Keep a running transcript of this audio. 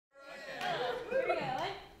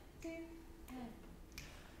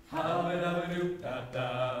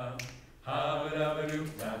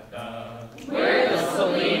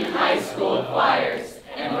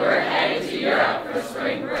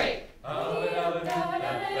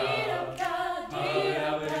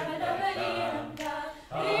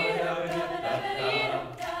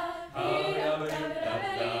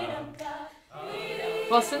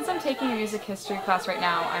Well, since I'm taking a music history class right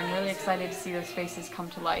now, I'm really excited to see those faces come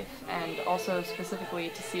to life, and also specifically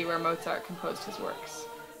to see where Mozart composed his works.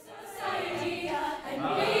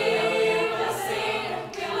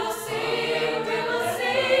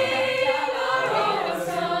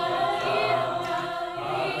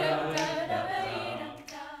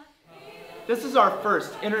 This is our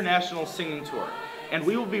first international singing tour, and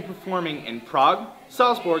we will be performing in Prague,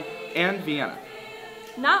 Salzburg, and Vienna.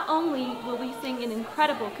 Not only will we sing in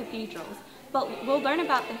incredible cathedrals, but we'll learn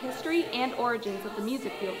about the history and origins of the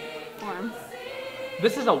music form.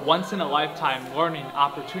 This is a once-in-a-lifetime learning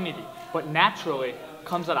opportunity, but naturally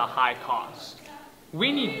comes at a high cost.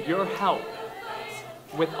 We need your help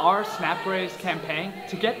with our Snap Raise campaign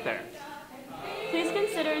to get there. Please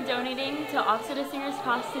consider donating to Offset a Singer's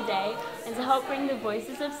cause today and to help bring the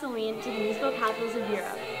voices of Saline to the musical capitals of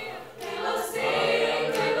Europe.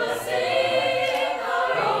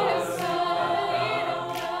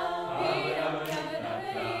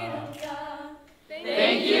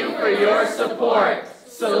 Thank you for your support.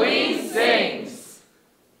 Saline sings!